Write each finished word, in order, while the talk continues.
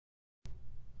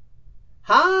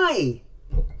Hi,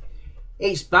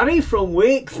 it's Barry from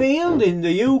Wakefield in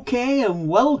the UK and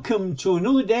welcome to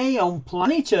another day on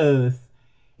planet Earth.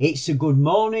 It's a good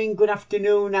morning, good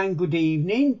afternoon and good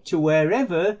evening to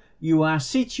wherever you are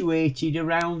situated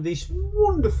around this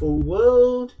wonderful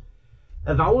world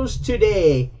of ours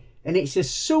today. And it's a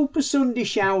Super Sunday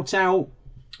shout out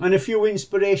and a few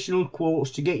inspirational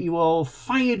quotes to get you all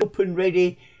fired up and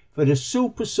ready for a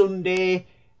Super Sunday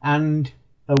and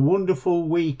a wonderful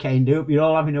weekend. I hope you're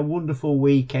all having a wonderful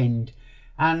weekend.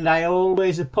 And I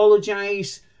always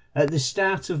apologise at the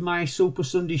start of my Super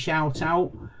Sunday shout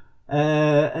out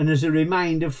and as a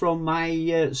reminder from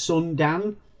my son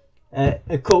Dan,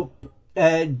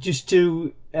 just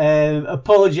to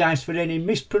apologise for any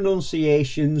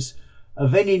mispronunciations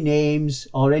of any names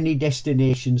or any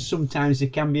destinations. Sometimes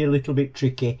it can be a little bit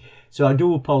tricky, so I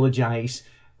do apologise.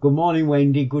 Good morning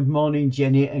Wendy, good morning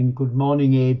Jenny and good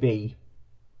morning AB.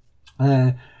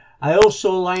 I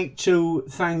also like to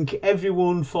thank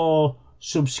everyone for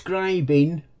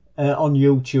subscribing on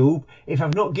YouTube. If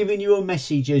I've not given you a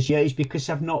message as yet, it's because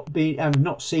I've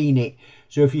not seen it.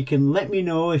 So if you can let me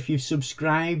know if you've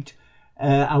subscribed,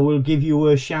 I will give you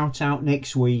a shout out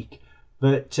next week.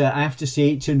 But I have to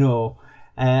see it to know.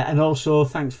 And also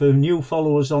thanks for new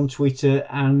followers on Twitter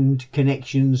and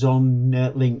connections on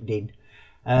LinkedIn.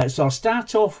 So I'll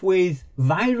start off with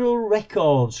Viral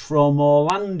Records from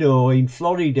Orlando in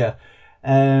Florida.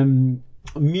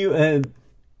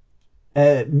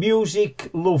 Music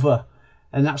Lover,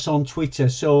 and that's on Twitter.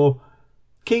 So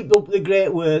keep up the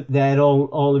great work there,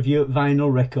 all of you at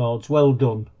Vinyl Records. Well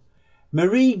done.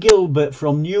 Marie Gilbert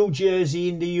from New Jersey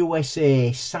in the USA,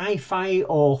 sci-fi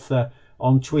author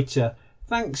on Twitter.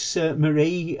 Thanks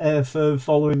Marie for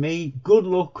following me. Good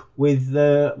luck with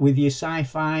your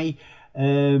sci-fi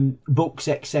books,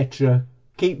 etc.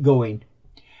 Keep going.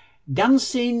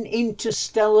 Dancing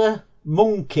Interstellar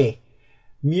Monkey,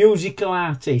 musical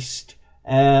artist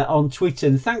on Twitter,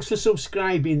 and thanks for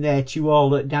subscribing there to you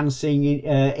all at Dancing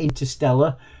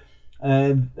Interstellar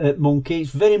Monkey.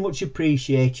 It's very much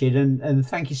appreciated, and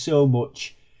thank you so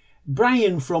much.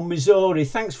 Brian from Missouri,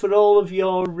 thanks for all of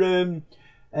your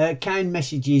kind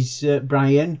messages,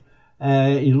 Brian.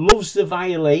 He loves the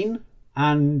violin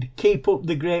and keep up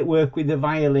the great work with the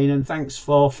violin, and thanks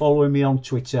for following me on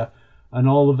Twitter, and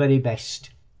all the very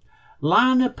best.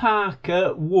 Lana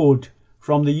Parker Wood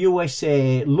from the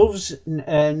USA loves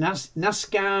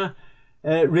NASCAR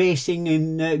racing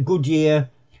in Goodyear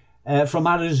from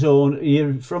Arizona.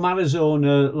 You're from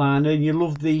Arizona, Lana, and you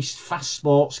love these fast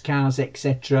sports cars,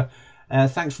 etc.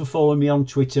 Thanks for following me on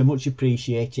Twitter, much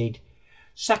appreciated.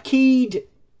 Sakid,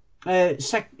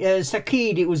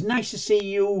 it was nice to see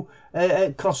you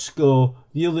at Costco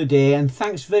the other day, and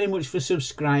thanks very much for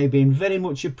subscribing, very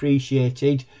much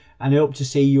appreciated, and I hope to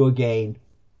see you again.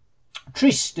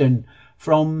 Tristan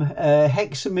from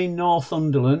Hexham in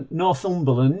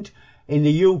Northumberland in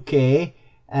the UK.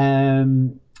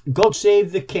 God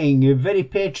Save the King. You're very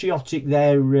patriotic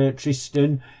there,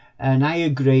 Tristan, and I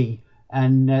agree,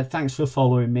 and thanks for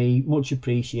following me, much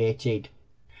appreciated.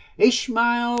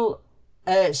 Ishmael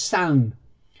San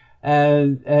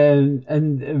and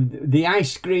the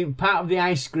ice cream, part of the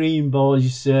Ice Cream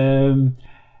Boys, new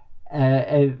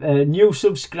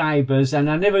subscribers, and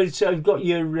I never sort of got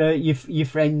your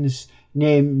friend's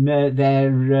name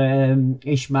there,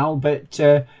 Ishmael, but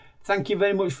thank you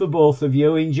very much for both of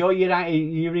you.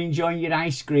 You're enjoying your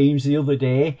ice creams the other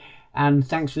day, and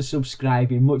thanks for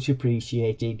subscribing, much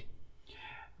appreciated.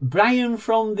 Brian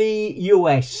from the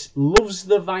US loves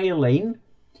the violin,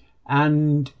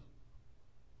 and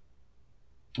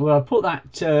well, I put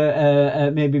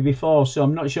that maybe before, so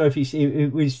I'm not sure if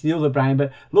it was the other Brian,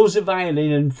 but loves the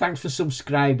violin, and thanks for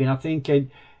subscribing. I think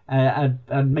I'd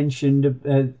mentioned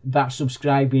about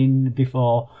subscribing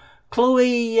before.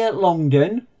 Chloe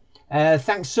Longdon,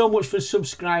 thanks so much for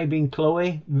subscribing,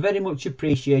 Chloe. Very much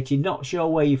appreciated. Not sure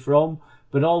where you're from,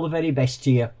 but all the very best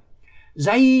to you.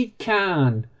 Zaid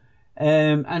Khan,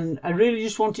 and I really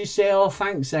just want to say,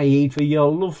 thanks Zaid for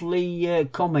your lovely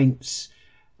comments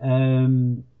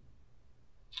on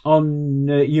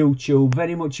YouTube.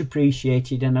 Very much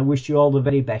appreciated, and I wish you all the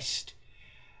very best.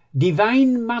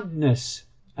 Divine Madness,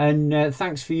 and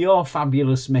thanks for your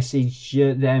fabulous message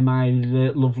there, my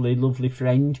lovely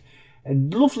friend. A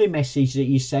lovely message that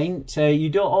you sent. You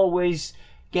don't always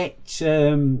get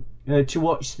to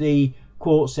watch the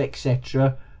quotes,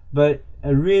 etc., but I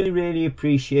really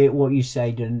appreciate what you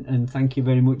said, and thank you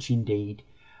very much indeed.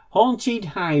 Haunted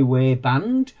Highway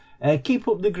Band, keep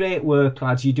up the great work,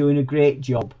 lads. You're doing a great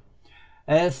job.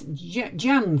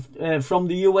 Jan from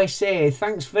the USA,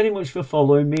 thanks very much for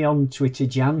following me on Twitter,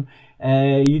 Jan.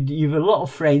 You've a lot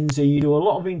of friends and you do a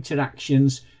lot of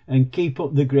interactions, and keep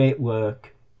up the great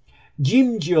work.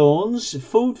 Jim Jones,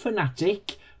 food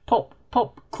fanatic, pop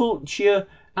culture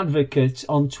advocate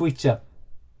on Twitter.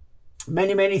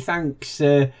 Many thanks,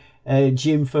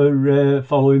 Jim, for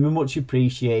following me. Much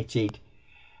appreciated.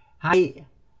 Hi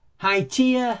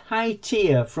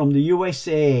Tia from the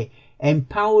USA,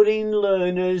 empowering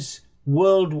learners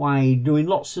worldwide, doing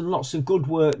lots and lots of good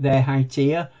work there. Hi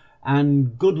Tia,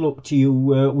 and good luck to you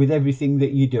with everything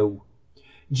that you do.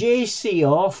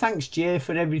 JCR, thanks Jay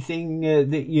for everything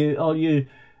all your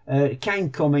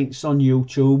kind comments on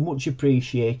YouTube, much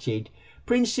appreciated.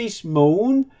 Princess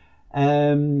Moon,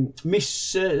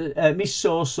 Miss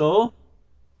Soso,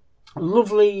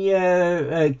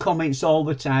 lovely comments all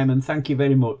the time, and thank you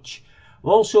very much.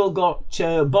 Also got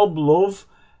Bob Love,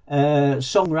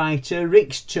 songwriter,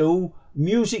 Rix 2,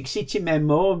 Music City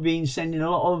Memo, been sending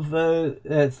a lot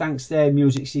of thanks there,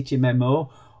 Music City Memo.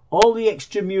 All the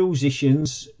extra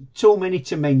musicians, too many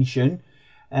to mention.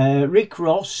 Rick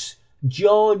Ross,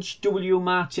 George W.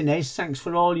 Martinez, thanks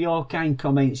for all your kind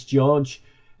comments, George.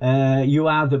 You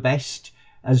are the best,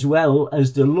 as well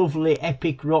as the lovely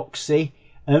Epic Roxy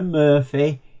and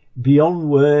Murphy, Beyond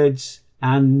Words,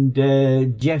 and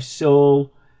Jeff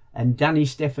Soul, and Danny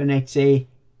Stefanetti,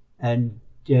 and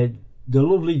the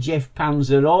lovely Jeff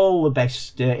Panzer, all the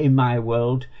best in my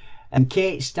world. And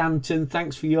Kate Stanton,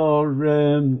 thanks for your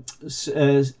and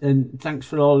thanks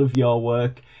for all of your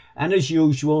work. And as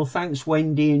usual, thanks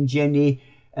Wendy and Jenny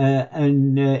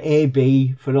and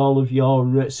AB for all of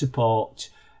your support.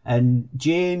 And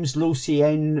James,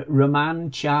 Lucien, Roman,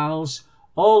 Charles,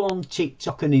 all on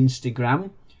TikTok and Instagram.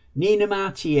 Nina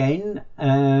Martien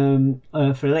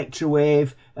for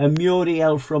Electrowave, and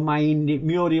Muriel from my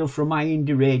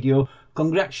Indie Radio.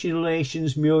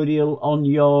 Congratulations, Muriel, on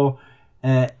your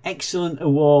excellent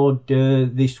award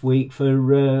this week for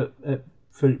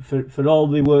all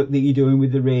the work that you're doing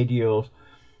with the radio.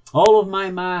 All of my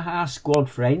Maha squad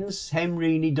friends,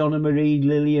 Henry, Donna Marie,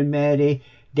 Lillian, Mary,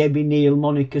 Debbie, Neil,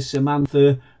 Monica,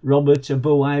 Samantha, Robert,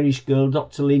 Abu, Irish Girl,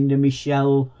 Dr. Linda,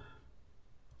 Michelle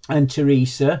and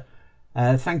Teresa,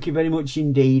 thank you very much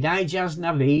indeed. Jazz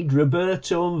Navid,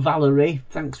 Roberto and Valerie,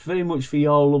 thanks very much for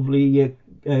your lovely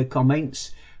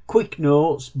comments. Quick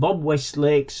Notes, Bob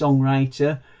Westlake,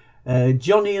 songwriter,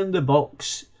 Johnny and the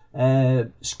Box,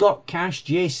 Scott Cash,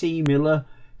 JC Miller,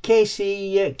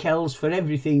 Casey Kells for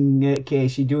everything,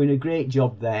 Casey, doing a great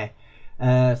job there.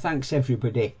 Thanks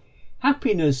everybody.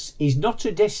 Happiness is not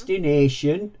a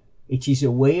destination, it is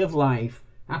a way of life.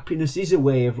 Happiness is a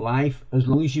way of life, as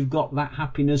long as you've got that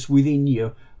happiness within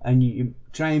you, and you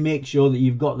try and make sure that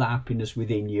you've got that happiness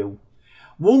within you.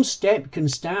 One step can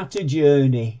start a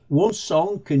journey, one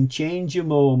song can change a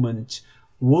moment,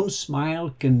 one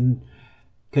smile can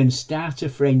start a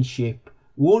friendship,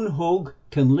 one hug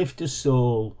can lift a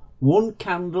soul, one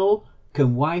candle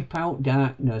can wipe out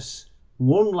darkness,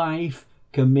 one life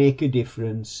can make a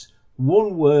difference,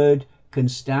 one word can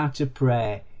start a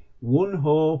prayer, one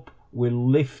hope will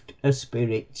lift a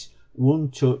spirit,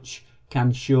 one touch can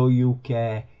show you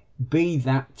care. Be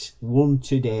that one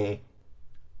today.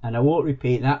 And I won't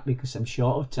repeat that because I'm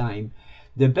short of time.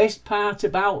 The best part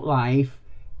about life,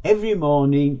 every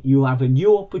morning you have a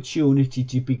new opportunity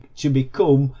to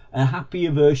become a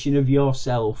happier version of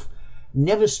yourself.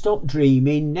 Never stop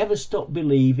dreaming, never stop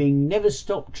believing, never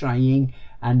stop trying,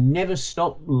 and never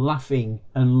stop laughing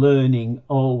and learning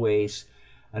always.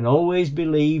 And always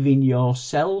believe in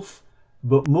yourself,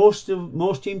 but most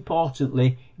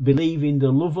importantly, believe in the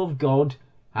love of God.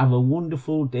 Have a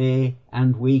wonderful day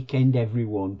and weekend,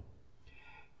 everyone.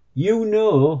 You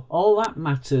know, all that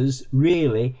matters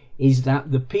really is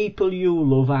that the people you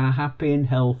love are happy and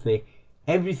healthy.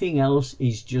 Everything else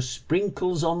is just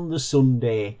sprinkles on the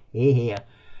Sunday. Here.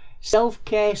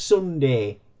 Self-care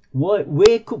Sunday.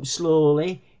 Wake up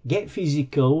slowly, get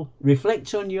physical,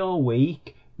 reflect on your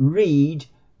week, read,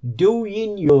 do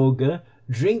yin yoga,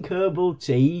 drink herbal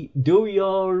tea, do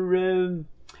your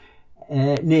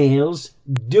nails,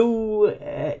 do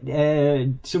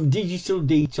some digital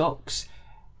detox,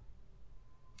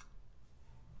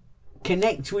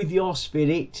 connect with your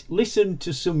spirit, listen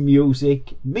to some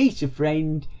music, meet a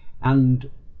friend and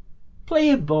play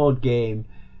a board game.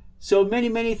 So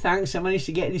many thanks. I managed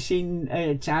to get this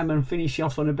in time and finish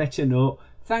off on a better note.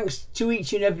 Thanks to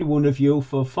each and every one of you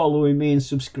for following me and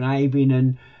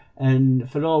subscribing, and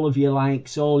for all of your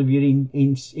likes, all of your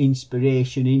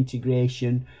inspiration,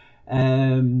 integration.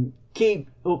 Keep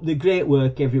up the great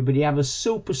work, everybody. Have a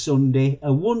super Sunday,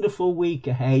 a wonderful week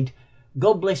ahead.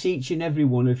 God bless each and every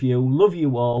one of you. Love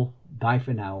you all. Bye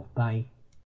for now. Bye.